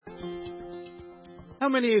How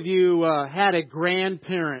many of you had a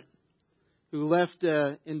grandparent who left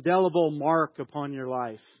an indelible mark upon your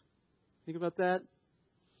life? Think about that.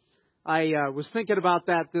 I was thinking about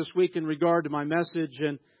that this week in regard to my message,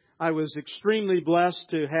 and I was extremely blessed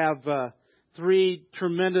to have three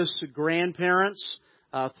tremendous grandparents.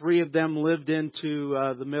 Three of them lived into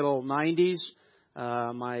the middle 90s.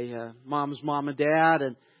 My mom's mom and dad,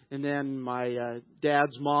 and then my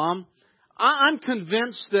dad's mom. I'm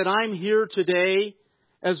convinced that I'm here today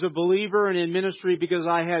as a believer and in ministry because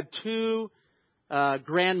I had two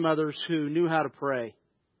grandmothers who knew how to pray.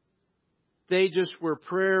 They just were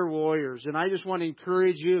prayer warriors. And I just want to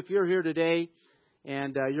encourage you, if you're here today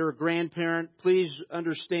and you're a grandparent, please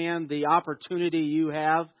understand the opportunity you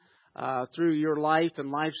have through your life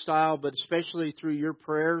and lifestyle, but especially through your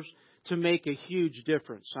prayers, to make a huge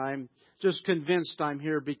difference. I'm just convinced I'm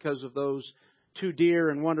here because of those two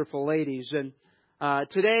dear and wonderful ladies. And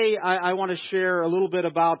today I want to share a little bit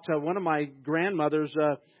about one of my grandmothers,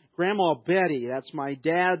 Grandma Betty. That's my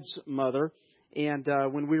dad's mother. And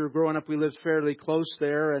when we were growing up, we lived fairly close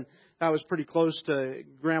there. And I was pretty close to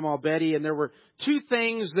Grandma Betty. And there were two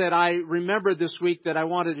things that I remembered this week that I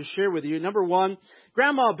wanted to share with you. Number one,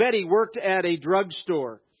 Grandma Betty worked at a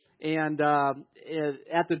drugstore. And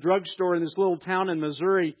at the drugstore in this little town in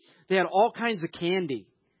Missouri, they had all kinds of candy.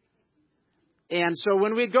 And so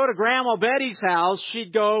when we'd go to Grandma Betty's house,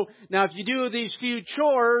 she'd go, now if you do these few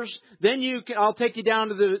chores, then I'll take you down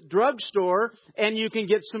to the drugstore and you can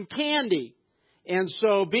get some candy. And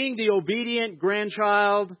so being the obedient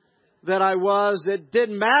grandchild that I was, it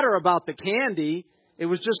didn't matter about the candy. It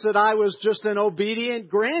was just that I was just an obedient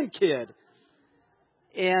grandkid.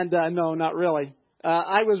 And no, not really.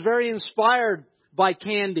 I was very inspired by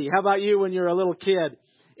candy. How about you when you're a little kid?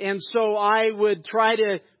 And so I would try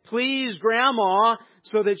to please Grandma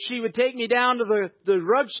so that she would take me down to the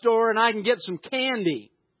drugstore and I can get some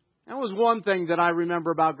candy. That was one thing that I remember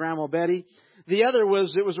about Grandma Betty. The other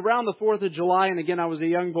was, it was around the 4th of July, and again, I was a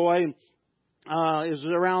young boy, and it was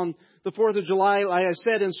around the 4th of July, like I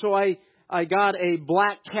said, and so I got a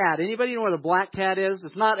black cat. Anybody know what a black cat is?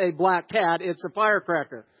 It's not a black cat, it's a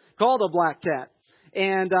firecracker called a black cat.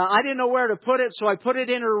 And I didn't know where to put it, so I put it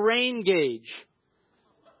in her rain gauge.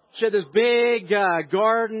 She had this big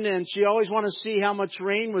garden, and she always wanted to see how much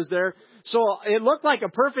rain was there. So it looked like a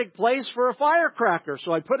perfect place for a firecracker.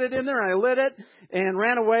 So I put it in there, and I lit it, and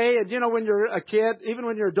ran away. And you know, when you're a kid, even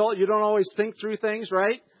when you're an adult, you don't always think through things,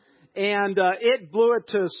 right? And it blew it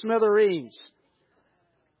to smithereens.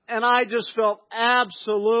 And I just felt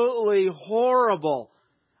absolutely horrible.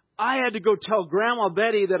 I had to go tell Grandma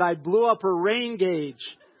Betty that I blew up her rain gauge.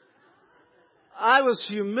 I was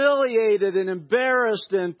humiliated and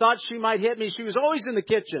embarrassed and thought she might hit me. She was always in the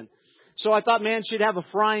kitchen. So I thought, man, she'd have a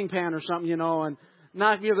frying pan or something, and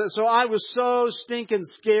knock me over. So I was so stinking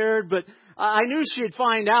scared, but I knew she'd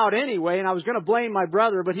find out anyway, and I was going to blame my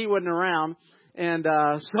brother, but he wasn't around. And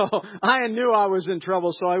so I knew I was in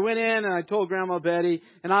trouble. So I went in and I told Grandma Betty,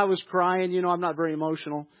 and I was crying. I'm not very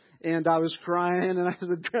emotional. And I was crying, and I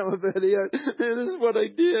said, Grandma Betty, this is what I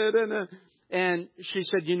did. And she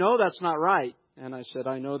said, that's not right. And I said,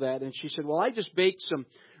 I know that. And she said, well, I just baked some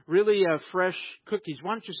really fresh cookies.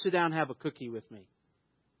 Why don't you sit down and have a cookie with me?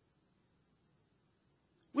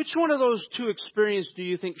 Which one of those two experiences do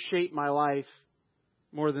you think shaped my life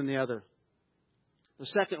more than the other? The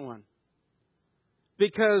second one.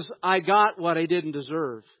 Because I got what I didn't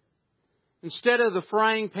deserve. Instead of the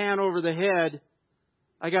frying pan over the head,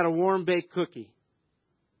 I got a warm baked cookie.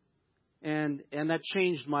 And that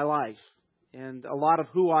changed my life. And a lot of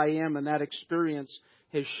who I am and that experience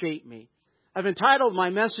has shaped me. I've entitled my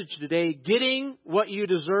message today, Getting What You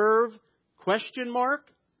Deserve, ?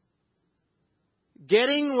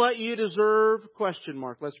 Getting What You Deserve, ?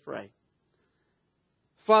 Let's pray.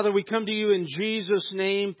 Father, we come to you in Jesus'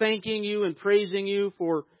 name, thanking you and praising you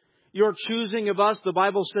for your choosing of us. The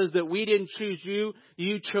Bible says that we didn't choose you,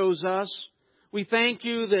 you chose us. We thank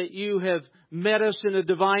you that you have met us in a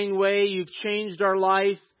divine way. You've changed our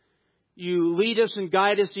life. You lead us and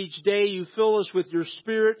guide us each day. You fill us with your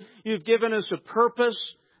Spirit. You've given us a purpose,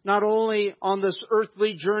 not only on this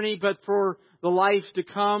earthly journey, but for the life to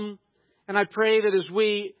come. And I pray that as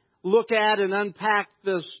we look at and unpack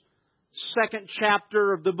this second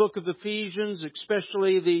chapter of the book of Ephesians,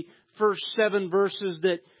 especially the first 7 verses,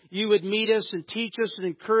 that you would meet us and teach us and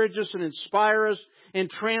encourage us and inspire us and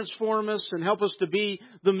transform us and help us to be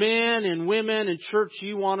the men and women and church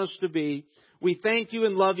you want us to be. We thank you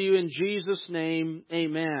and love you in Jesus' name.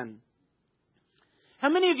 Amen. How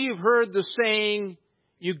many of you have heard the saying,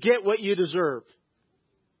 you get what you deserve?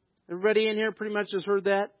 Everybody in here pretty much has heard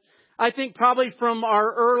that? I think probably from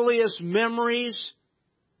our earliest memories,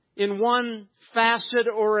 In one facet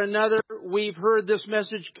or another, we've heard this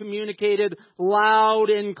message communicated loud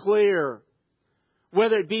and clear.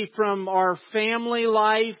 Whether it be from our family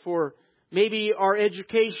life or maybe our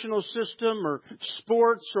educational system or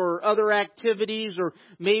sports or other activities or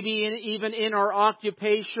maybe even in our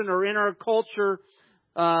occupation or in our culture,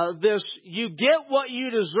 this "you get what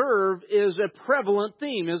you deserve" is a prevalent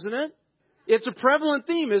theme, isn't it? It's a prevalent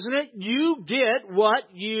theme, isn't it? You get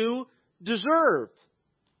what you deserve.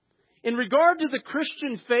 In regard to the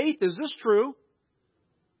Christian faith, is this true?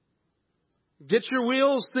 Get your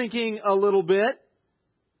wheels thinking a little bit.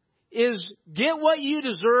 Is "get what you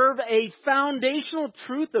deserve" a foundational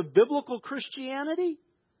truth of biblical Christianity?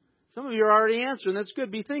 Some of you are already answering. That's good.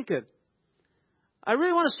 Be thinking. I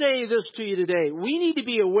really want to say this to you today. We need to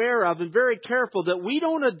be aware of and very careful that we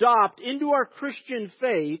don't adopt into our Christian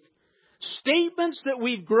faith statements that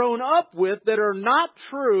we've grown up with that are not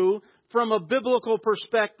true from a biblical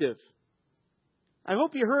perspective. I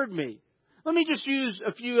hope you heard me. Let me just use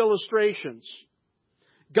a few illustrations.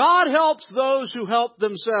 God helps those who help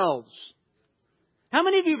themselves. How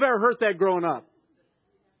many of you have ever heard that growing up?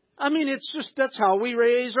 I mean, that's how we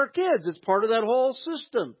raise our kids. It's part of that whole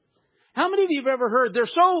system. How many of you have ever heard they're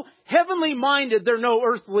so heavenly minded they're no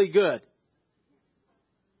earthly good?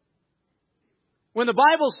 When the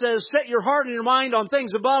Bible says, set your heart and your mind on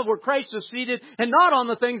things above where Christ is seated and not on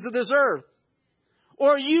the things of this earth.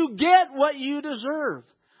 Or you get what you deserve.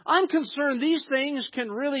 I'm concerned these things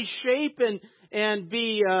can really shape and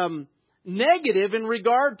be negative in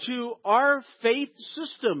regard to our faith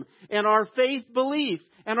system and our faith belief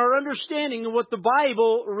and our understanding of what the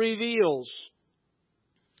Bible reveals.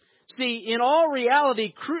 See, in all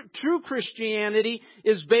reality, true Christianity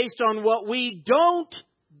is based on what we don't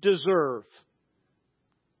deserve.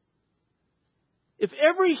 If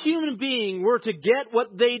every human being were to get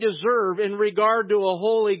what they deserve in regard to a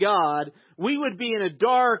holy God, we would be in a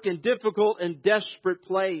dark and difficult and desperate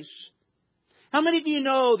place. How many of you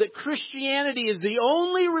know that Christianity is the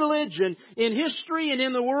only religion in history and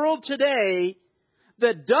in the world today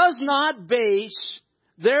that does not base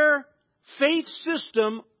their faith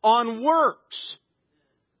system on works?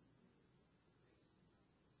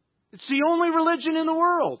 It's the only religion in the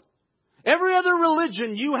world. Every other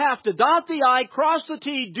religion, you have to dot the I, cross the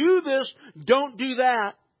T, do this, don't do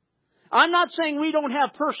that. I'm not saying we don't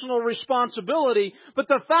have personal responsibility, but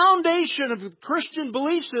the foundation of the Christian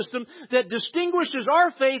belief system that distinguishes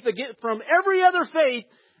our faith from every other faith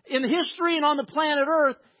in history and on the planet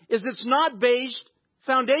Earth is it's not based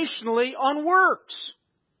foundationally on works.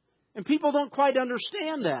 And people don't quite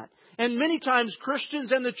understand that. And many times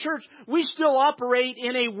Christians and the church, we still operate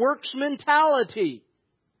in a works mentality.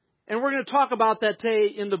 And we're going to talk about that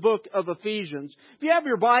today in the book of Ephesians. If you have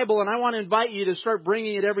your Bible, and I want to invite you to start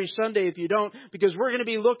bringing it every Sunday if you don't, because we're going to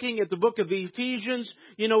be looking at the book of Ephesians.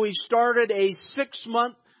 You know, we started a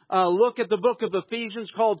 6-month look at the book of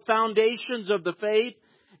Ephesians called Foundations of the Faith.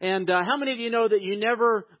 And how many of you know that you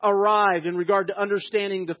never arrive in regard to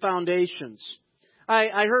understanding the foundations?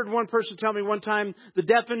 I heard one person tell me one time the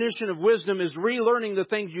definition of wisdom is relearning the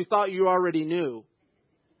things you thought you already knew.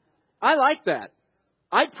 I like that.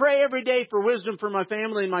 I pray every day for wisdom for my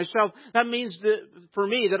family and myself. That means that for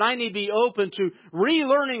me that I need to be open to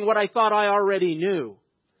relearning what I thought I already knew.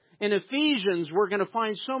 In Ephesians, we're going to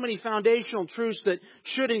find so many foundational truths that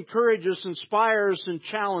should encourage us, inspire us, and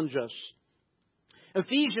challenge us.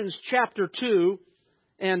 Ephesians chapter 2,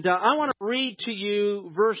 and I want to read to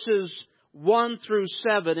you verses 1 through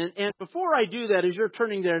 7. And before I do that, as you're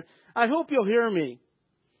turning there, I hope you'll hear me.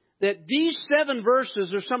 That these 7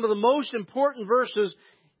 verses are some of the most important verses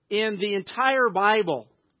in the entire Bible.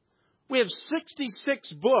 We have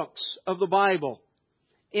 66 books of the Bible.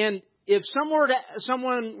 And if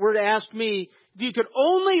someone were to ask me, if you could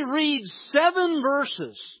only read 7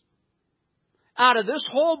 verses out of this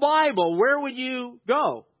whole Bible, where would you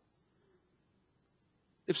go?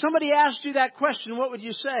 If somebody asked you that question, what would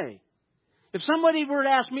you say? If somebody were to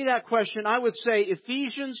ask me that question, I would say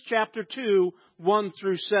Ephesians chapter 2, 1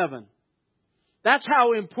 through 7. That's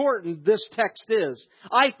how important this text is.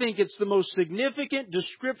 I think it's the most significant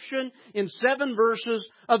description in 7 verses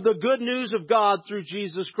of the good news of God through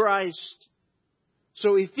Jesus Christ.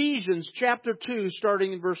 So Ephesians chapter 2,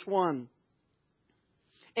 starting in verse 1.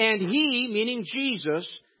 And He, meaning Jesus,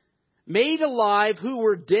 made alive who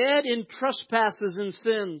were dead in trespasses and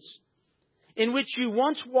sins, in which you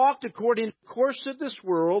once walked according to the course of this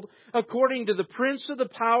world, according to the prince of the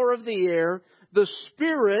power of the air, the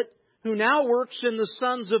Spirit who now works in the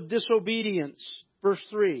sons of disobedience. Verse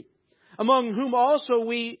 3. Among whom also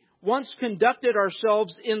we once conducted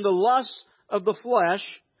ourselves in the lusts of the flesh,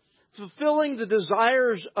 fulfilling the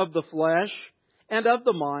desires of the flesh and of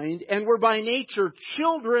the mind, and were by nature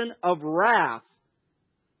children of wrath.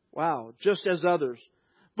 Wow, just as others.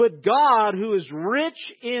 But God, who is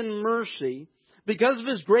rich in mercy, because of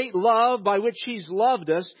His great love by which He's loved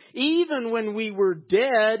us, even when we were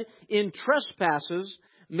dead in trespasses,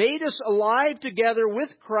 made us alive together with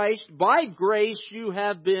Christ. By grace you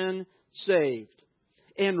have been saved.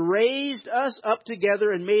 And raised us up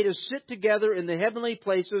together and made us sit together in the heavenly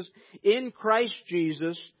places in Christ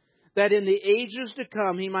Jesus, that in the ages to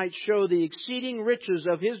come He might show the exceeding riches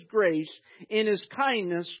of His grace in His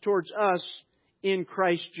kindness towards us in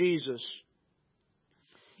Christ Jesus.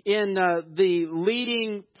 In the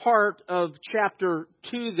leading part of chapter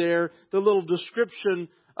 2 there, the little description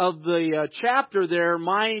of the chapter there,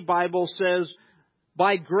 my Bible says,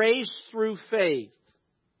 by grace through faith.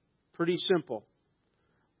 Pretty simple.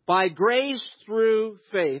 By grace through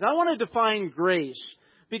faith. I want to define grace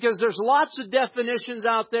because there's lots of definitions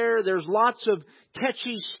out there. There's lots of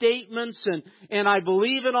catchy statements, and I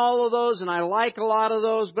believe in all of those, and I like a lot of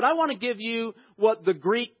those. But I want to give you what the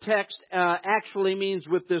Greek text actually means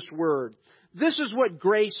with this word. This is what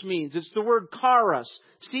grace means. It's the word charis.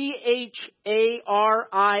 C-H-A-R-I-S.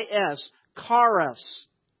 Charis.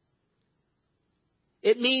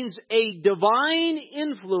 It means a divine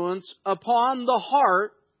influence upon the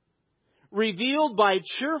heart revealed by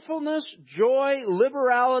cheerfulness, joy,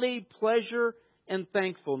 liberality, pleasure, and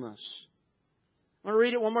thankfulness. I'm going to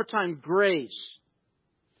read it one more time. Grace.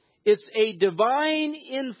 It's a divine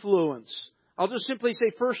influence. I'll just simply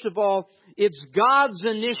say, first of all, it's God's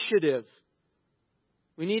initiative.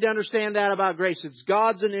 We need to understand that about grace. It's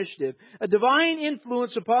God's initiative. A divine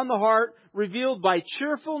influence upon the heart revealed by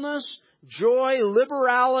cheerfulness, joy,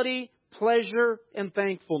 liberality, pleasure, and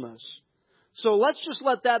thankfulness. So let's just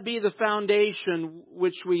let that be the foundation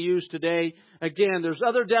which we use today. Again, there's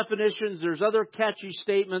other definitions, there's other catchy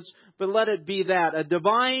statements, but let it be that. A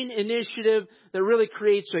divine initiative that really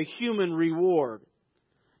creates a human reward.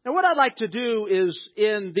 Now what I'd like to do is,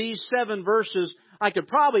 in these 7 verses, I could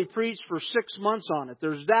probably preach for 6 months on it.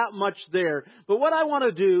 There's that much there. But what I want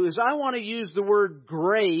to do is I want to use the word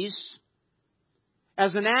grace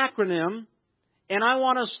as an acronym, and I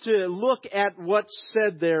want us to look at what's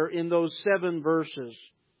said there in those 7 verses.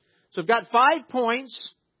 So I've got 5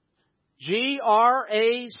 points.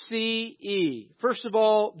 G-R-A-C-E. First of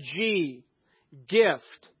all, G.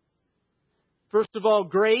 Gift. First of all,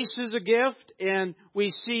 grace is a gift, and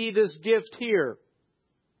we see this gift here.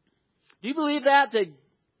 Do you believe that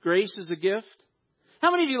grace is a gift?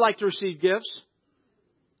 How many of you like to receive gifts?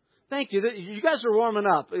 Thank you. You guys are warming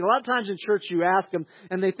up. A lot of times in church you ask them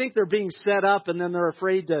and they think they're being set up and then they're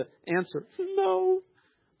afraid to answer. No,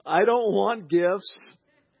 I don't want gifts.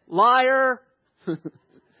 Liar.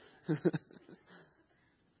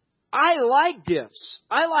 I like gifts.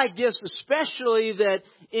 I like gifts especially that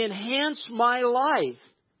enhance my life.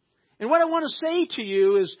 And what I want to say to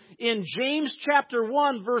you is in James chapter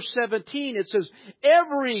 1 verse 17 it says,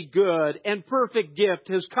 every good and perfect gift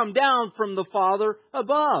has come down from the Father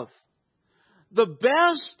above. The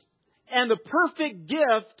best and the perfect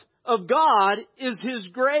gift of God is His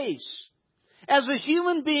grace. As a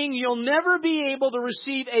human being, you'll never be able to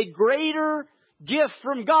receive a greater gift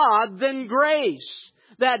from God than grace.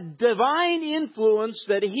 That divine influence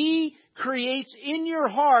that He creates in your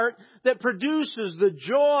heart that produces the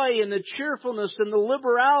joy and the cheerfulness and the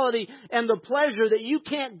liberality and the pleasure that you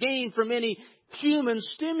can't gain from any human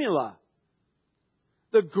stimuli.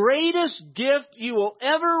 The greatest gift you will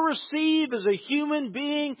ever receive as a human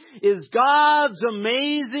being is God's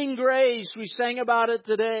amazing grace. We sang about it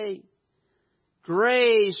today.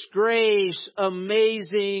 Grace, grace,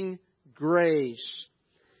 amazing grace.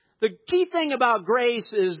 The key thing about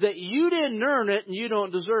grace is that you didn't earn it and you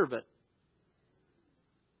don't deserve it.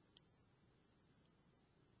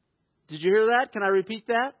 Did you hear that? Can I repeat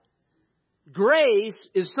that? Grace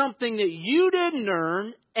is something that you didn't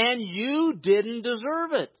earn and you didn't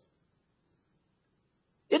deserve it.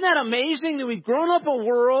 Isn't that amazing that we've grown up a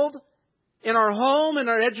world in our home, in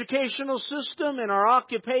our educational system, in our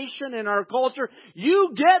occupation, in our culture?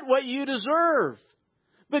 You get what you deserve.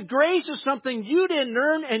 But grace is something you didn't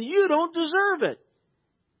earn and you don't deserve it.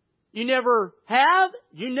 You never have,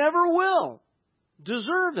 you never will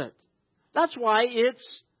deserve it. That's why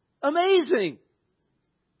it's amazing.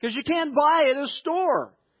 Because you can't buy it at a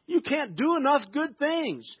store. You can't do enough good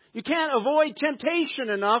things. You can't avoid temptation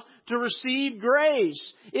enough to receive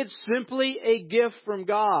grace. It's simply a gift from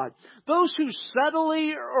God. Those who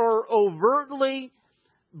subtly or overtly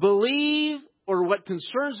believe, or what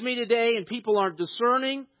concerns me today, and people aren't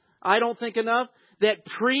discerning, I don't think enough, that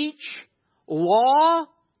preach law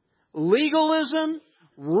legalism,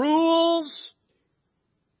 rules,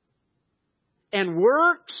 and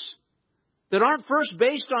works that aren't first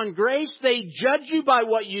based on grace. They judge you by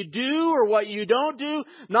what you do or what you don't do,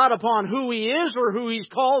 not upon who He is or who He's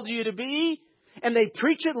called you to be. And they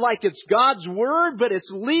preach it like it's God's Word, but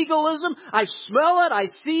it's legalism. I smell it, I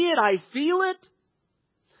see it, I feel it.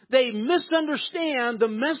 They misunderstand the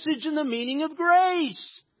message and the meaning of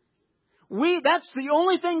grace. That's the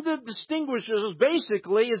only thing that distinguishes us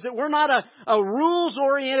basically, is that we're not a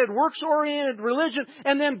rules-oriented, works-oriented religion.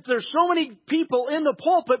 And then there's so many people in the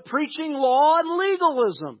pulpit preaching law and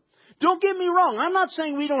legalism. Don't get me wrong. I'm not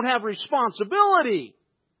saying we don't have responsibility.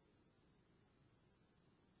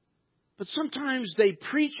 But sometimes they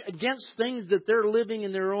preach against things that they're living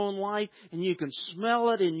in their own life, and you can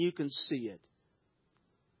smell it and you can see it.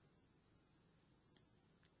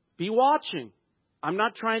 Be watching. I'm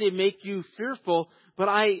not trying to make you fearful, but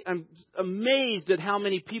I am amazed at how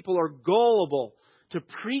many people are gullible to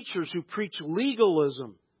preachers who preach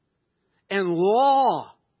legalism and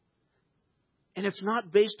law. And it's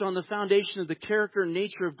not based on the foundation of the character and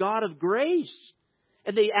nature of God of grace.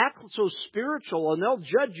 And they act so spiritual, and they'll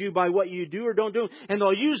judge you by what you do or don't do. And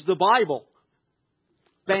they'll use the Bible.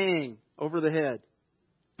 Bang, over the head.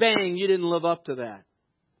 Bang, you didn't live up to that.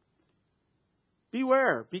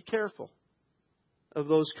 Beware, be careful of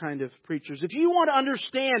those kind of preachers. If you want to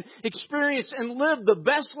understand, experience, and live the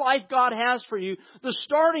best life God has for you, the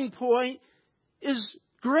starting point is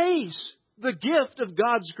grace. The gift of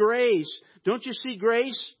God's grace. Don't you see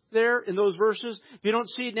grace there in those verses? If you don't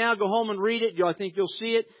see it now, go home and read it. I think you'll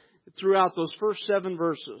see it throughout those first 7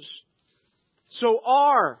 verses. So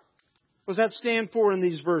R, what does that stand for in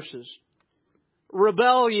these verses?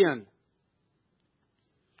 Rebellion.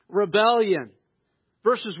 Rebellion.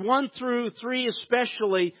 Verses 1 through 3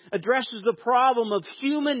 especially addresses the problem of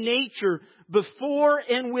human nature before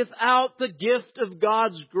and without the gift of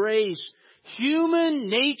God's grace. Human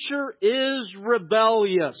nature is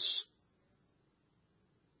rebellious.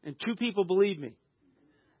 And 2 people believe me.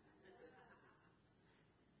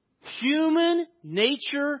 Human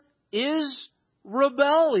nature is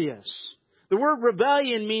rebellious. The word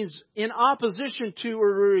rebellion means in opposition to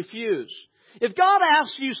or refuse. If God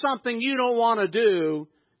asks you something you don't want to do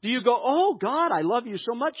you go, oh God, I love you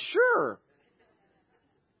so much? Sure.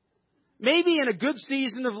 Maybe in a good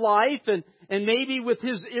season of life and maybe with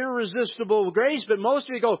His irresistible grace, but most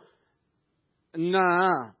of you go,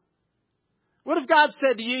 nah. What if God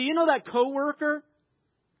said to you, you know that coworker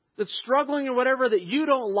that's struggling or whatever that you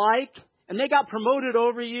don't like, and they got promoted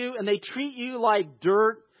over you and they treat you like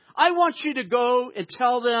dirt? I want you to go and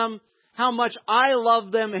tell them how much I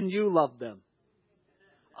love them and you love them.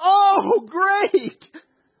 Oh, great!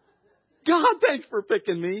 God, thanks for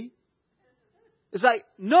picking me. It's like,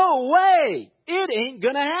 no way! It ain't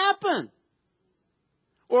going to happen.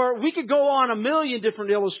 Or we could go on a million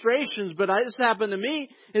different illustrations, but this happened to me,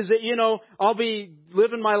 is that, I'll be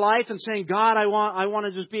living my life and saying, God, I want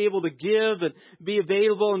to just be able to give and be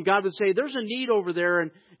available. And God would say, there's a need over there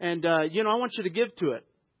and I want you to give to it.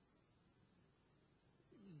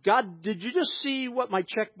 God, did you just see what my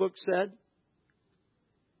checkbook said?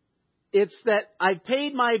 It's that I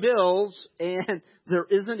paid my bills and there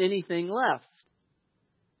isn't anything left.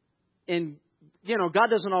 And, God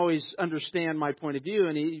doesn't always understand my point of view,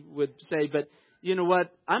 and He would say, but you know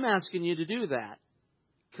what? I'm asking you to do that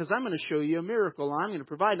because I'm going to show you a miracle. I'm going to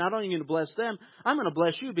provide. Not only am I going to bless them, I'm going to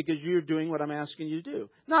bless you because you're doing what I'm asking you to do.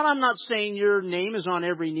 I'm not saying your name is on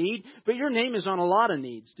every need, but your name is on a lot of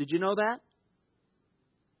needs. Did you know that?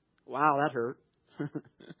 Wow, that hurt.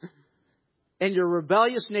 And your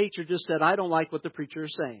rebellious nature just said, I don't like what the preacher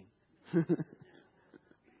is saying.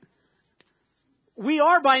 We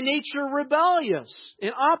are by nature rebellious,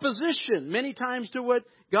 in opposition many times to what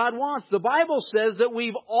God wants. The Bible says that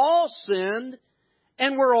we've all sinned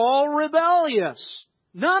and we're all rebellious.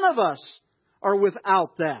 None of us are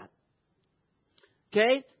without that.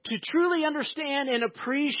 Okay? To truly understand and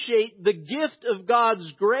appreciate the gift of God's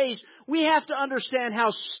grace, we have to understand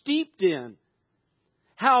how steeped in,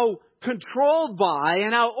 how controlled by,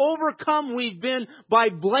 and how overcome we've been by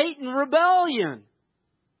blatant rebellion.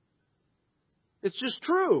 It's just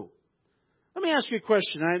true. Let me ask you a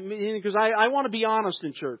question, because I want to be honest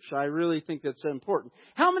in church. I really think that's important.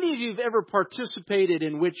 How many of you have ever participated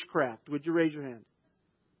in witchcraft? Would you raise your hand?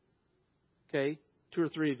 Okay, 2 or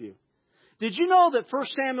 3 of you. Did you know that 1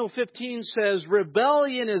 Samuel 15 says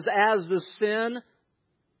rebellion is as the sin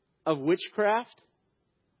of witchcraft?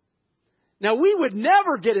 Now, we would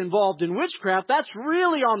never get involved in witchcraft. That's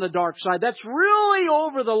really on the dark side. That's really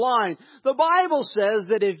over the line. The Bible says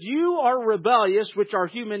that if you are rebellious, which our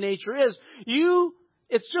human nature is, you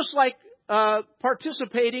It's just like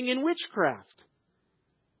participating in witchcraft.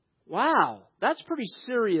 Wow, that's pretty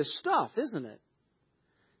serious stuff, isn't it?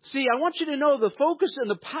 See, I want you to know the focus and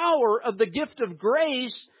the power of the gift of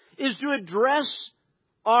grace is to address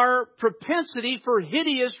our propensity for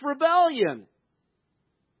hideous rebellion.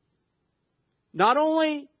 Not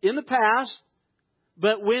only in the past,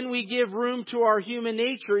 but when we give room to our human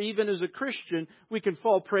nature, even as a Christian, we can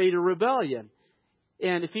fall prey to rebellion.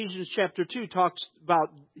 And Ephesians chapter 2 talks about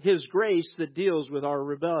His grace that deals with our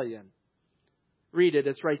rebellion. Read it.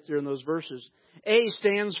 It's right there in those verses. A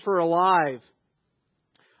stands for alive.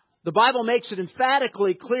 The Bible makes it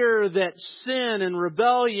emphatically clear that sin and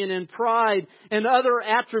rebellion and pride and other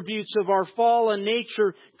attributes of our fallen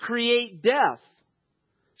nature create death.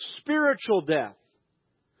 Spiritual death.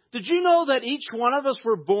 Did you know that each one of us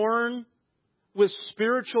were born with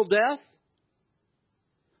spiritual death?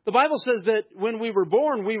 The Bible says that when we were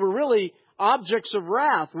born, we were really objects of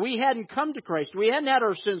wrath. We hadn't come to Christ. We hadn't had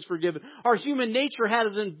our sins forgiven. Our human nature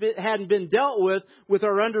hadn't been dealt with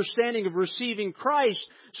our understanding of receiving Christ.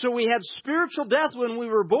 So we had spiritual death when we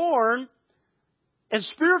were born. And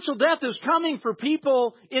spiritual death is coming for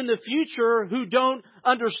people in the future who don't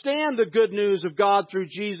understand the good news of God through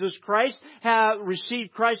Jesus Christ, have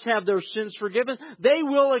received Christ, have their sins forgiven. They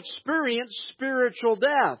will experience spiritual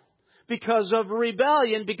death because of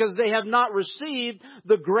rebellion, because they have not received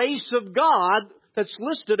the grace of God that's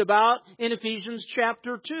listed about in Ephesians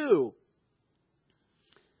chapter 2.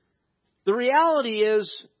 The reality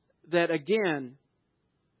is that, again,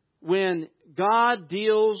 when God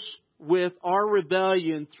deals with our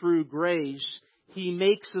rebellion through grace, He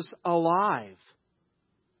makes us alive.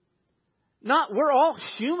 We're all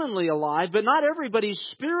humanly alive, but not everybody's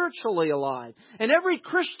spiritually alive. And every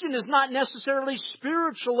Christian is not necessarily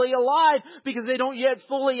spiritually alive because they don't yet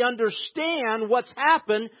fully understand what's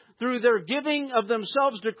happened through their giving of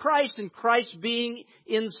themselves to Christ and Christ being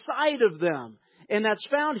inside of them. And that's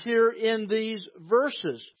found here in these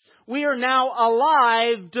verses. We are now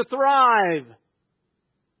alive to thrive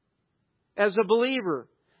as a believer.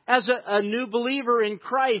 As a new believer in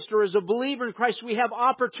Christ, or as a believer in Christ, we have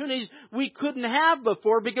opportunities we couldn't have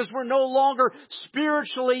before because we're no longer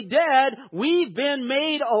spiritually dead. We've been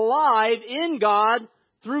made alive in God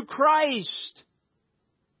through Christ.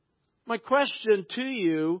 My question to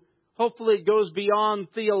you, hopefully it goes beyond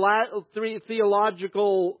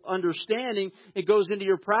theological understanding. It goes into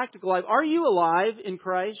your practical life. Are you alive in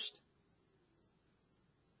Christ?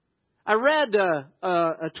 I read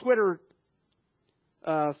a Twitter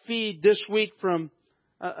feed this week from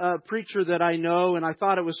a preacher that I know, and I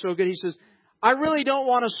thought it was so good. He says, I really don't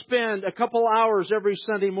want to spend a couple hours every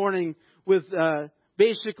Sunday morning with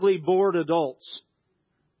basically bored adults.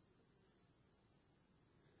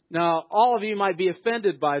 Now, all of you might be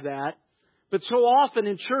offended by that, but so often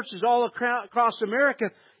in churches all across America,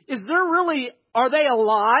 are they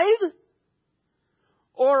alive?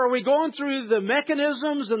 Or are we going through the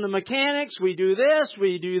mechanisms and the mechanics? We do this,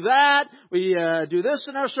 we do that, we do this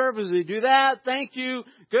in our service, we do that, thank you,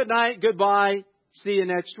 good night, goodbye, see you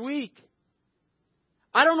next week.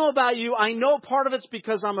 I don't know about you, I know part of it's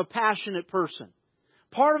because I'm a passionate person.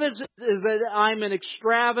 Part of it is that I'm an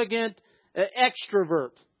extravagant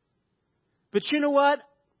extrovert. But you know what?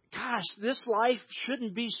 Gosh, this life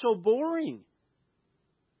shouldn't be so boring.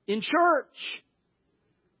 In church.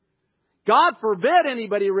 God forbid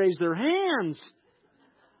anybody raise their hands.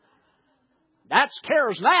 That's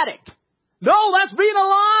charismatic. No, that's being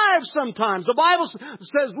alive sometimes. The Bible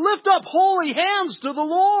says, lift up holy hands to the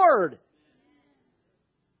Lord.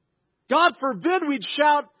 God forbid we'd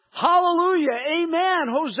shout, hallelujah, amen,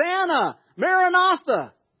 Hosanna,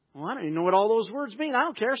 Maranatha. Well, I don't even know what all those words mean. I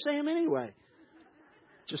don't care. Say them anyway.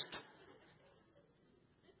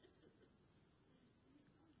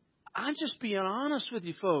 I'm just being honest with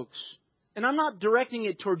you folks. And I'm not directing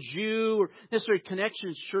it towards you or necessarily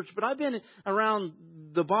Connections Church, but I've been around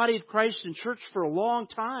the body of Christ in church for a long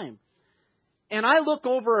time. And I look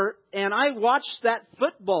over and I watch that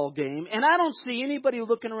football game, and I don't see anybody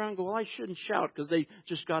looking around and go, well, I shouldn't shout because they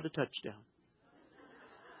just got a touchdown.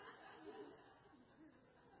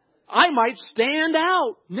 I might stand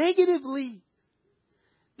out negatively.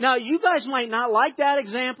 Now, you guys might not like that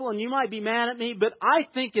example and you might be mad at me, but I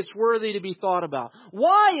think it's worthy to be thought about.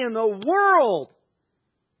 Why in the world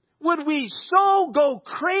would we so go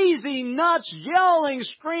crazy nuts, yelling,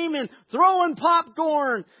 screaming, throwing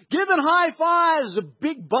popcorn, giving high fives, the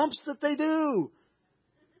big bumps that they do?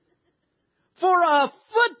 For a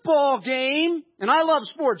football game, and I love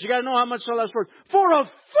sports, you got to know how much I love sports. For a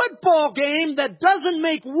football game that doesn't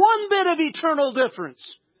make one bit of eternal difference.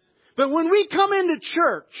 But when we come into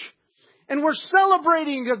church And we're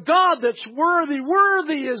celebrating a God that's worthy.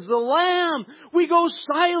 Worthy is the Lamb. We go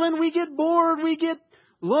silent. We get bored. We get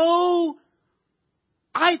low.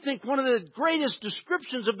 I think one of the greatest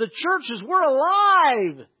descriptions of the church is we're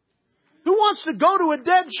alive. Who wants to go to a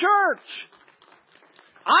dead church?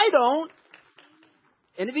 I don't.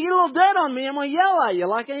 And if you get a little dead on me, I'm going to yell at you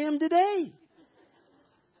like I am today.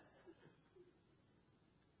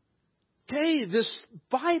 Okay, this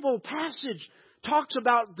Bible passage talks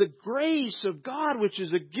about the grace of God, which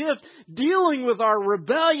is a gift, dealing with our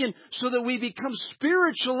rebellion so that we become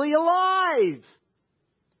spiritually alive.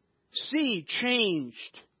 See,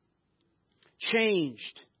 changed.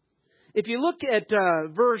 Changed. If you look at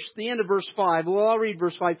the end of verse 5, well, I'll read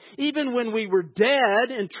verse 5. Even when we were dead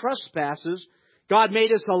in trespasses, God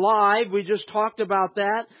made us alive. We just talked about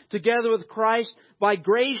that. Together with Christ, by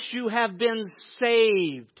grace you have been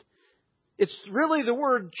saved. It's really the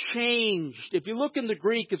word changed. If you look in the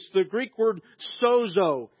Greek, it's the Greek word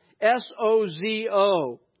sozo.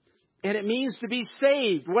 S-O-Z-O. And it means to be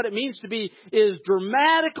saved. What it means to be is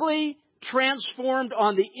dramatically transformed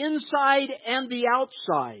on the inside and the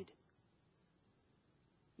outside.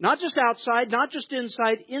 Not just outside, not just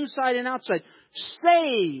inside and outside.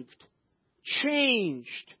 Saved.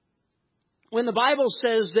 Changed. When the Bible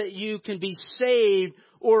says that you can be saved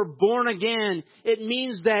or born again, it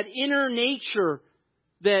means that inner nature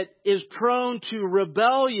that is prone to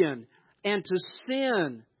rebellion and to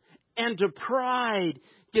sin and to pride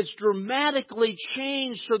gets dramatically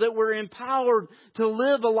changed so that we're empowered to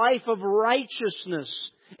live a life of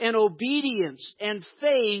righteousness and obedience and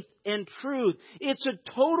faith and truth. It's a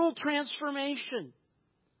total transformation.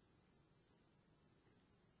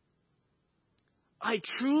 I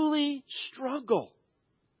truly struggle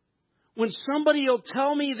when somebody will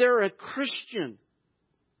tell me they're a Christian,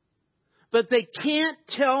 but they can't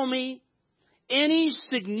tell me any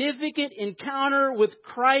significant encounter with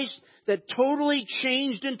Christ that totally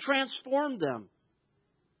changed and transformed them.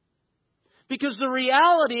 Because the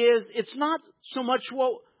reality is, it's not so much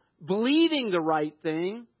believing the right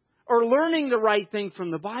thing or learning the right thing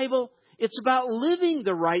from the Bible. It's about living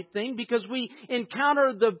the right thing because we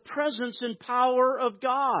encounter the presence and power of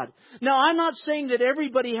God. Now, I'm not saying that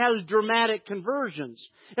everybody has dramatic conversions.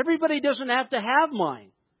 Everybody doesn't have to have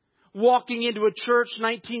mine. Walking into a church,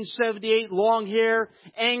 1978, long hair,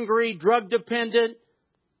 angry, drug dependent,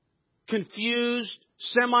 confused,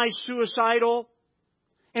 semi-suicidal,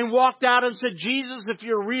 and walked out and said, Jesus, if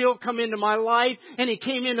you're real, come into my life. And He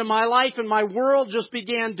came into my life and my world just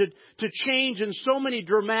began to change in so many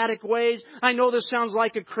dramatic ways. I know this sounds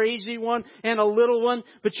like a crazy one and a little one,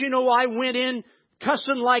 but you know, I went in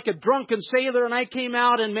cussing like a drunken sailor and I came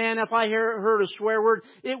out and man, if I heard a swear word,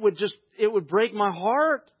 it would break my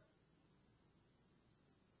heart.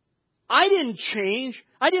 I didn't change.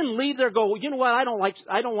 I didn't leave there and go, you know what, I don't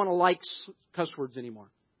want to like cuss words anymore.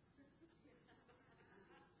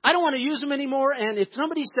 I don't want to use them anymore, and if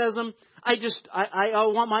somebody says them, I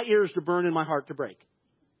want my ears to burn and my heart to break.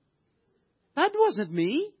 That wasn't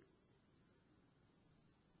me.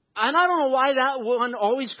 And I don't know why that one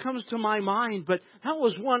always comes to my mind, but that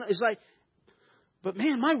was one. It's like, but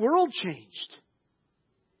man, my world changed.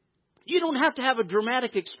 You don't have to have a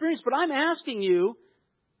dramatic experience, but I'm asking you,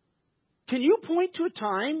 can you point to a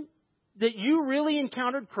time that you really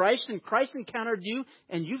encountered Christ and Christ encountered you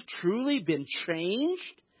and you've truly been changed?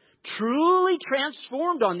 Truly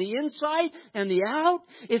transformed on the inside and the out?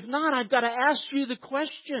 If not, I've got to ask you the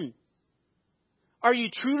question. Are you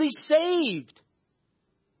truly saved?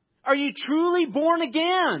 Are you truly born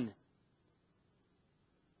again?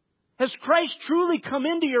 Has Christ truly come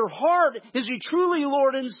into your heart? Is He truly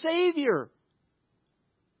Lord and Savior?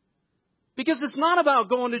 Because it's not about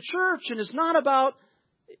going to church and it's not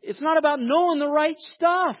about knowing the right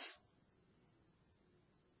stuff.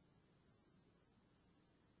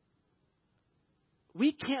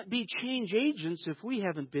 We can't be change agents if we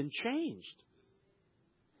haven't been changed.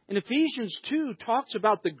 And Ephesians 2 talks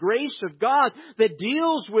about the grace of God that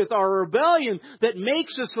deals with our rebellion, that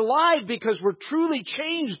makes us alive because we're truly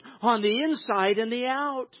changed on the inside and the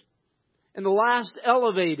out. And the last,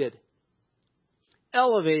 elevated.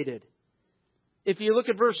 Elevated. If you look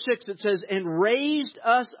at verse 6, it says, and raised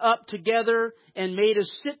us up together and made us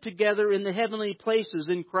sit together in the heavenly places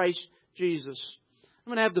in Christ Jesus. I'm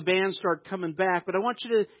going to have the band start coming back, but I want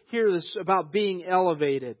you to hear this about being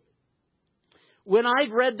elevated. When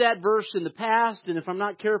I've read that verse in the past, and if I'm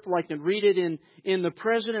not careful, I can read it in the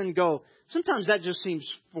present and go, sometimes that just seems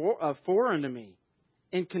foreign to me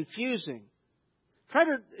and confusing.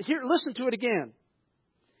 Listen to it again.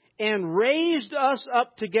 And raised us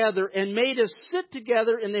up together and made us sit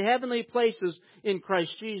together in the heavenly places in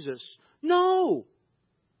Christ Jesus. No.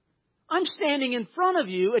 I'm standing in front of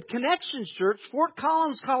you at Connections Church, Fort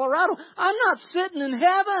Collins, Colorado. I'm not sitting in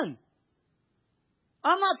heaven.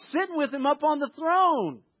 I'm not sitting with Him up on the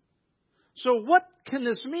throne. So what can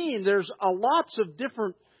this mean? There's lots of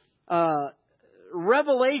different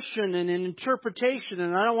revelation and interpretation,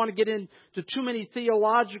 and I don't want to get into too many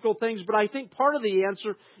theological things, but I think part of the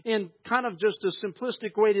answer in kind of just a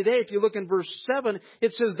simplistic way today, if you look in verse 7,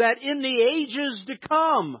 it says that in the ages to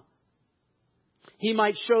come, He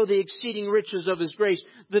might show the exceeding riches of His grace.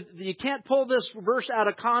 You can't pull this verse out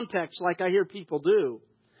of context like I hear people do.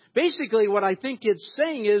 Basically, what I think it's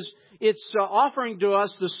saying is it's offering to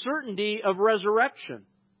us the certainty of resurrection.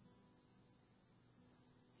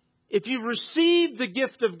 If you've received the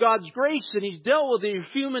gift of God's grace and He's dealt with your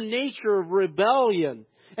human nature of rebellion,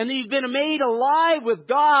 and that you've been made alive with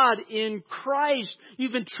God in Christ,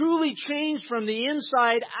 you've been truly changed from the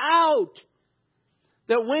inside out,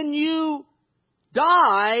 that when you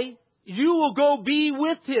die, you will go be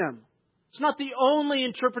with Him. It's not the only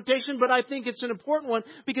interpretation, but I think it's an important one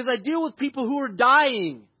because I deal with people who are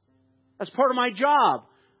dying. That's part of my job.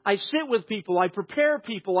 I sit with people, I prepare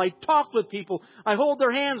people, I talk with people, I hold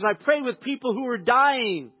their hands, I pray with people who are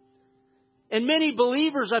dying. And many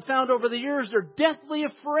believers I've found over the years, they're deathly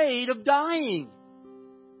afraid of dying.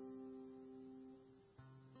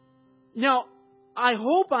 Now, I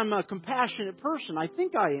hope I'm a compassionate person. I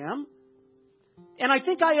think I am. And I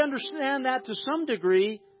think I understand that to some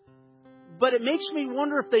degree. But it makes me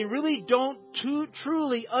wonder if they really don't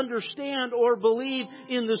truly understand or believe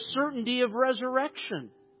in the certainty of resurrection.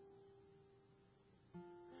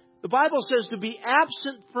 The Bible says to be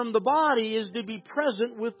absent from the body is to be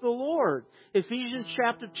present with the Lord. Ephesians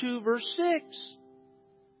chapter 2, verse 6.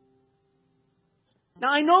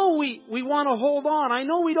 Now I know we want to hold on. I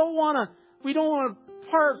know we don't want to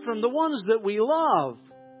part from the ones that we love.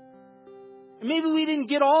 And maybe we didn't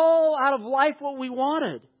get all out of life what we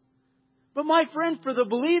wanted. But my friend, for the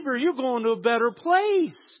believer, you're going to a better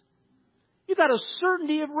place. You've got a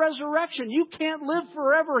certainty of resurrection. You can't live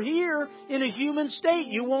forever here in a human state.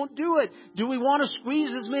 You won't do it. Do we want to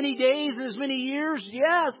squeeze as many days and as many years?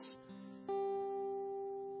 Yes.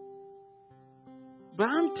 But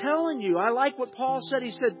I'm telling you, I like what Paul said.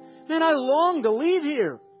 He said, man, I long to leave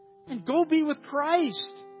here and go be with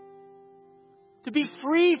Christ. To be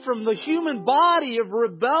free from the human body of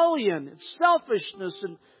rebellion and selfishness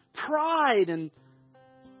and pride and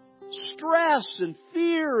stress and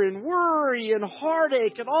fear and worry and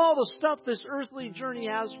heartache and all the stuff this earthly journey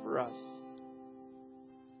has for us.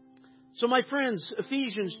 So my friends,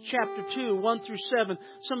 Ephesians chapter 2, 1 through 7,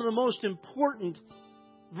 some of the most important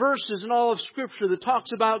verses in all of Scripture that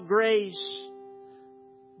talks about grace,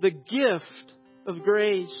 the gift of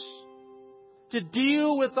grace, to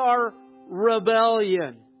deal with our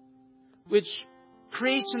rebellion, which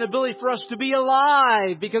creates an ability for us to be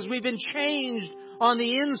alive because we've been changed on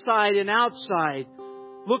the inside and outside,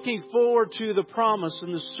 looking forward to the promise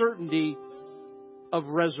and the certainty of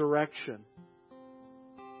resurrection.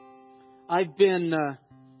 I've been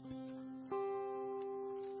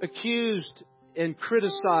accused and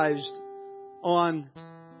criticized on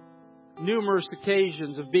numerous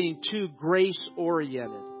occasions of being too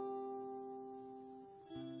grace-oriented.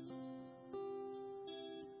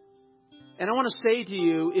 And I want to say to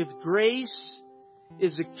you, if grace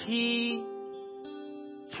is a key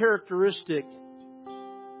characteristic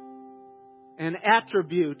and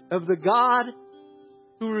attribute of the God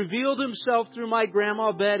who revealed Himself through my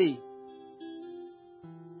Grandma Betty,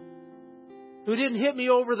 who didn't hit me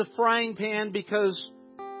over the frying pan because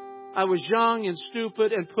I was young and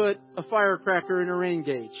stupid and put a firecracker in a rain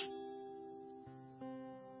gauge,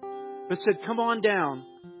 but said, come on down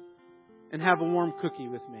and have a warm cookie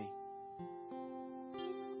with me.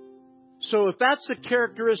 So if that's the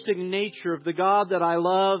characteristic nature of the God that I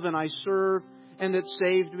love and I serve and that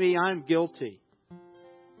saved me, I'm guilty.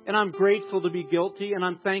 And I'm grateful to be guilty and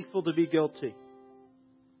I'm thankful to be guilty.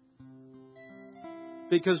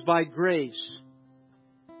 Because by grace,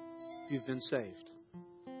 you've been saved.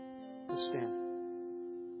 Let's stand.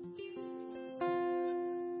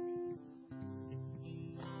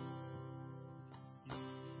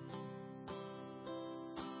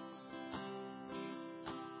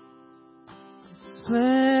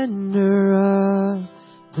 Splendor of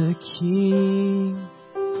the King,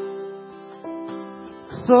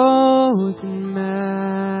 clothed in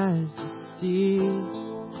majesty,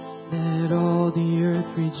 let all the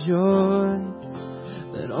earth rejoice,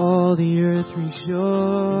 let all the earth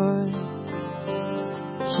rejoice.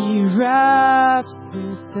 He wraps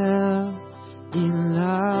Himself in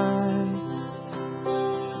light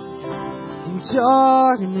and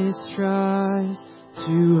darkness tries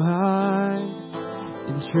to hide,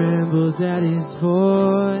 and trembles at His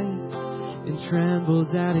voice, and trembles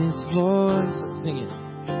at His voice. Let's sing it.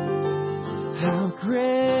 How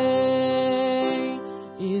great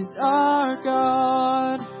is our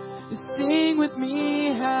God? Sing with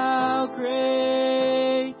me, how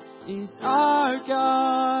great is our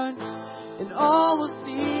God, and all will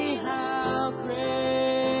see how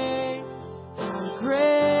great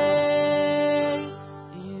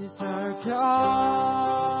is our God.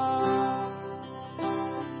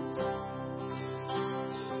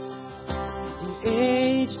 And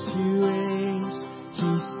age to age He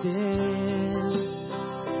stands,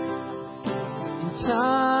 and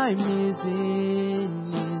time is in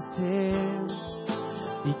His hands,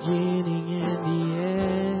 beginning and the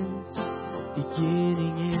end,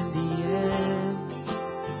 beginning and the end.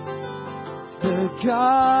 The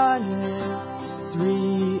Godhead,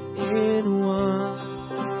 three in one.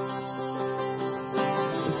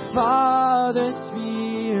 The Father,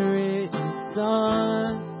 Spirit, and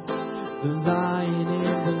Son. The Lion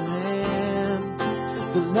and the Lamb.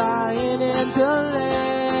 The Lion and the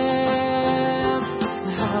Lamb.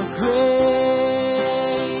 How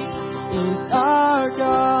great is our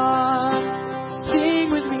God? Sing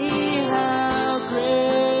with me, how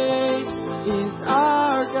great is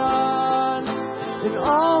our God, and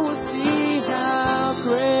all will see how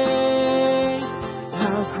great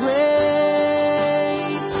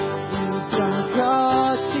is our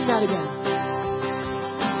God. Sing that again.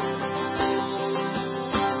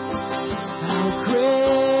 How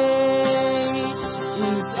great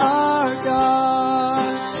is our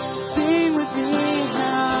God? Sing with me,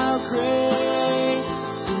 how great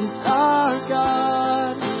is our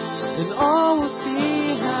God, and all will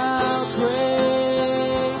see how great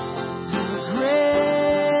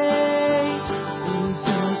is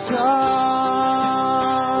our God.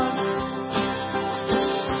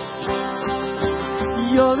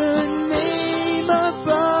 You're the name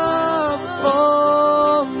above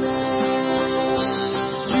all names.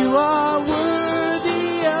 You are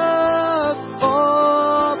worthy of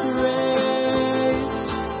all praise,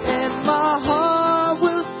 and my heart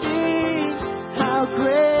will sing how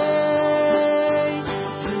great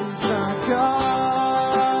is our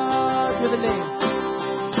God. You're the name.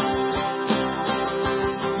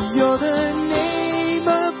 You're the name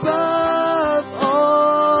above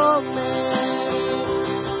all names.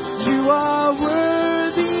 You are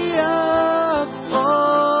worthy of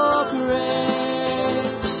all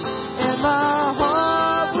praise, and my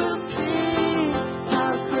heart will sing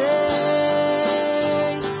how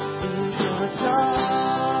great is our God.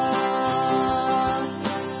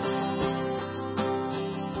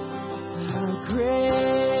 How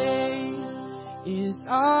great is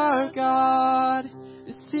our God?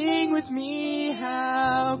 Sing with me,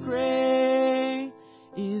 how great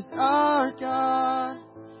is our God,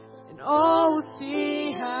 and all will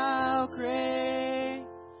see how great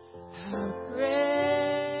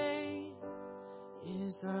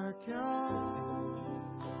is our God.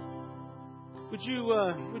 Would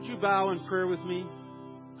you bow in prayer with me?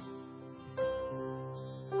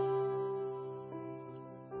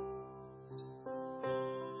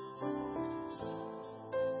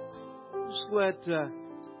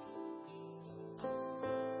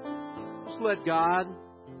 Just let God,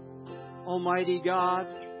 Almighty God,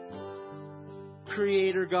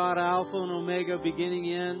 Creator God, Alpha and Omega,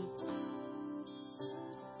 beginning end,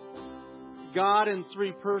 God in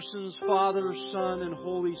three persons, Father, Son, and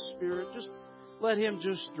Holy Spirit, just let Him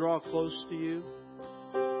just draw close to you.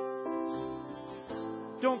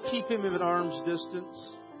 Don't keep Him at arm's distance.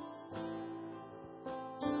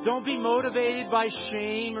 Don't be motivated by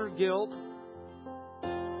shame or guilt.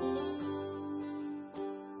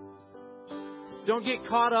 Don't get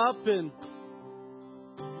caught up in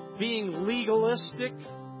being legalistic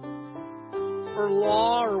or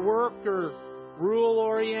law or work or rule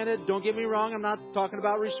oriented. Don't get me wrong, I'm not talking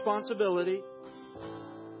about responsibility.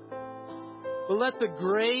 But let the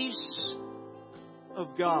grace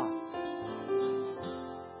of God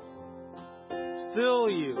fill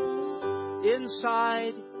you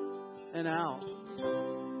inside and out.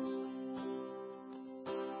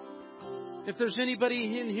 If there's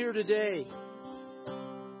anybody in here today,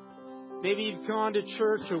 maybe you've gone to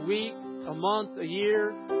church a week, a month, a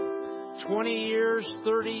year, 20 years,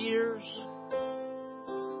 30 years.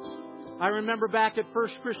 I remember back at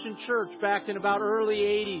First Christian Church back in about early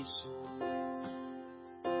 80s.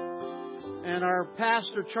 And our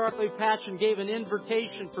pastor, Charlie Patchen, gave an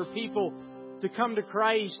invitation for people to come to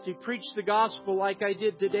Christ, to preach the gospel like I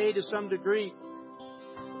did today to some degree.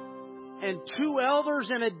 and 2 elders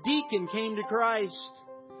and a deacon came to Christ.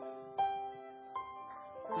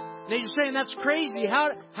 Now you're saying that's crazy.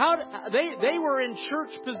 How they were in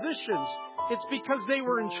church positions. It's because they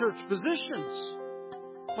were in church positions.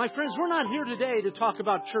 My friends, we're not here today to talk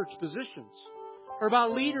about church positions or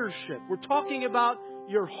about leadership. We're talking about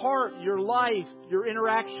your heart, your life, your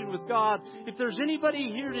interaction with God. If there's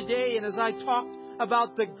anybody here today, and as I talk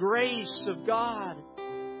about the grace of God,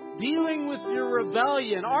 dealing with your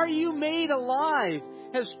rebellion, are you made alive?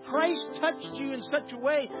 Has Christ touched you in such a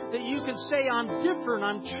way that you can say, I'm different,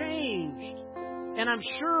 I'm changed, and I'm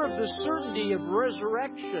sure of the certainty of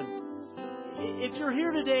resurrection? If you're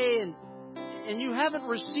here today and you haven't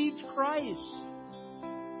received Christ,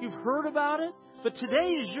 you've heard about it, but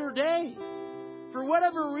today is your day. For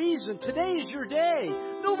whatever reason, today is your day.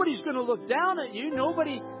 Nobody's going to look down at you.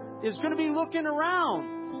 Nobody is going to be looking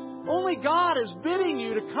around. Only God is bidding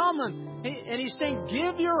you to come and He's saying,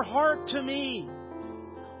 give your heart to me.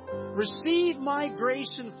 Receive my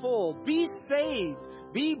grace in full. Be saved.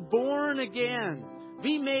 Be born again.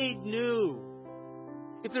 Be made new.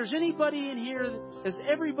 If there's anybody in here, as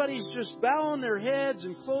everybody's just bowing their heads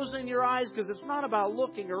and closing your eyes, because it's not about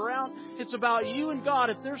looking around, it's about you and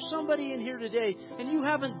God. If there's somebody in here today and you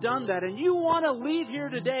haven't done that, and you want to leave here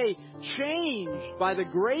today changed by the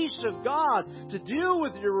grace of God to deal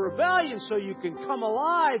with your rebellion so you can come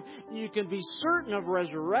alive and you can be certain of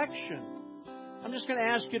resurrection, I'm just going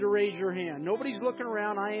to ask you to raise your hand. Nobody's looking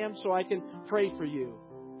around. I am, so I can pray for you.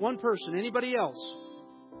 One person. Anybody else?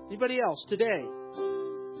 Anybody else today?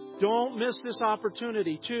 Don't miss this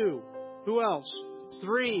opportunity. 2. Who else?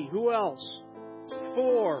 3. Who else?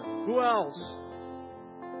 4. Who else?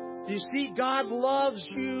 Do you see, God loves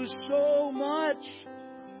you so much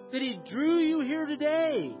that He drew you here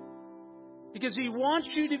today because He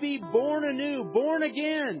wants you to be born anew, born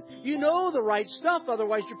again. You know the right stuff,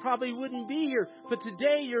 otherwise you probably wouldn't be here. But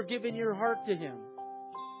today you're giving your heart to Him.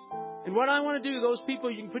 And what I want to do, those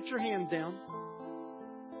people, you can put your hand down.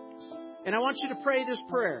 And I want you to pray this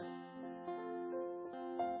prayer.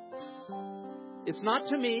 It's not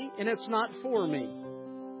to me and it's not for me.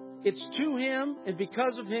 It's to Him and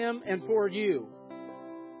because of Him and for you.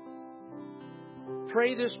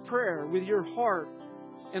 Pray this prayer with your heart.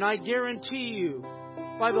 And I guarantee you,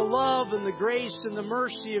 by the love and the grace and the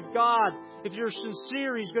mercy of God, if you're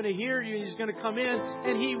sincere, He's going to hear you. He's going to come in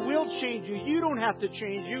and He will change you. You don't have to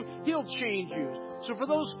change you. He'll change you. So for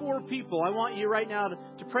those 4 people, I want you right now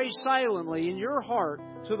to pray silently in your heart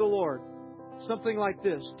to the Lord. Something like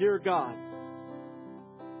this. Dear God,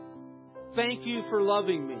 thank You for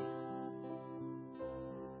loving me.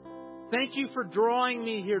 Thank You for drawing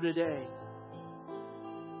me here today.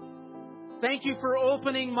 Thank You for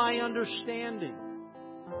opening my understanding.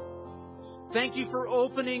 Thank You for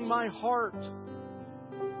opening my heart.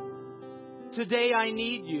 Today I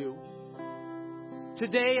need You.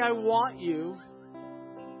 Today I want You.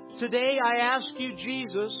 Today I ask You,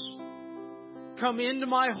 Jesus, come into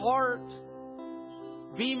my heart.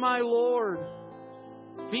 Be my Lord.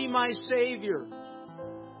 Be my Savior.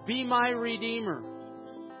 Be my Redeemer.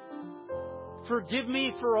 Forgive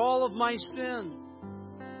me for all of my sin.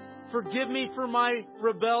 Forgive me for my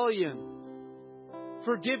rebellion.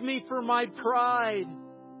 Forgive me for my pride.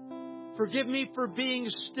 Forgive me for being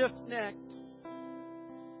stiff-necked.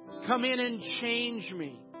 Come in and change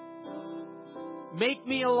me. Make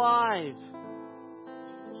me alive.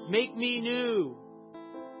 Make me new.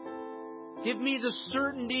 Give me the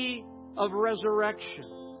certainty of resurrection.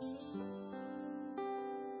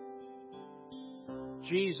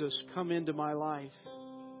 Jesus, come into my life.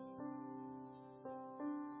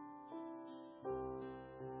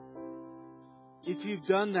 If you've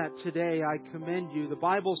done that today, I commend you. The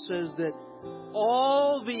Bible says that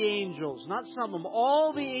all the angels, not some of them,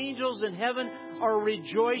 all the angels in heaven are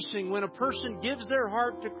rejoicing when a person gives their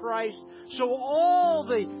heart to Christ. So all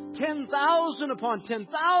the 10,000 upon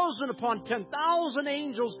 10,000 upon 10,000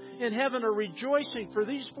 angels in heaven are rejoicing for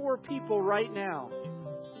these 4 people right now.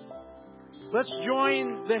 Let's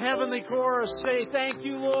join the heavenly chorus. Say, thank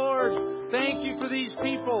You, Lord. Thank You for these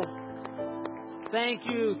people. Thank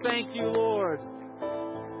You, Lord.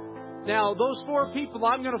 Now, those 4 people,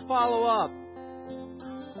 I'm going to follow up.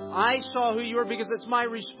 I saw who you were because it's my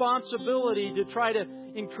responsibility to try to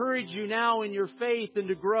encourage you now in your faith and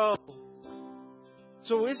to grow.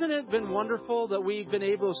 So isn't it been wonderful that we've been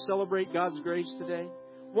able to celebrate God's grace today?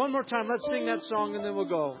 One more time, let's sing that song and then we'll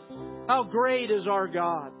go. How great is our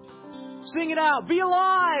God. Sing it out. Be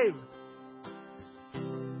alive.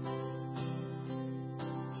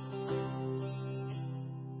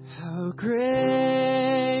 How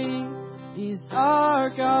great is our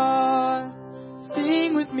God.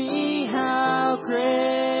 Sing with me. how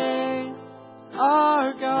great is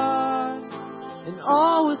our God, and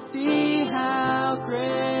all will see how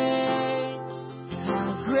great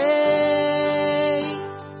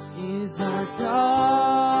is our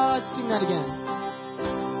God. Sing that again.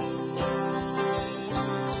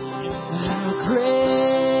 How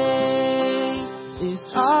great is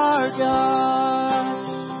our God.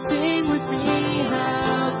 Sing with me,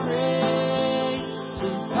 how great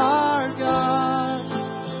is our God.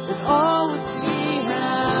 And all will see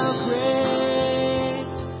how great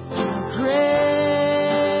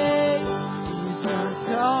is our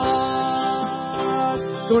God.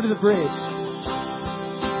 Go to the bridge.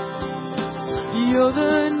 You're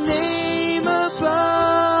the name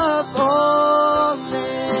above all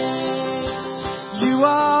names. You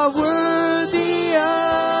are worthy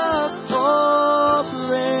of all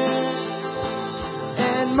praise.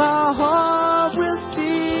 And my heart will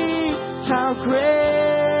sing how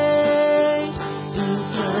great is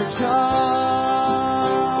our God.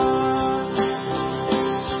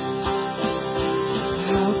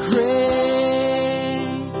 How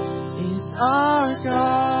great is our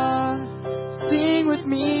God. Sing with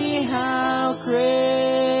me, how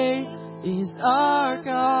great is our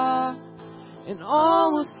God. And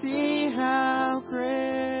all will see how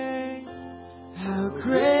great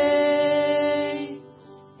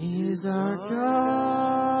is our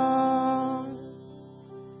God.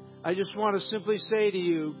 I just want to simply say to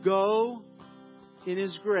you, go in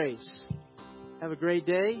His grace. Have a great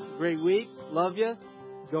day, great week. Love you.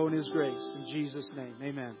 Go in His grace. In Jesus' name,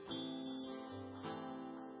 amen.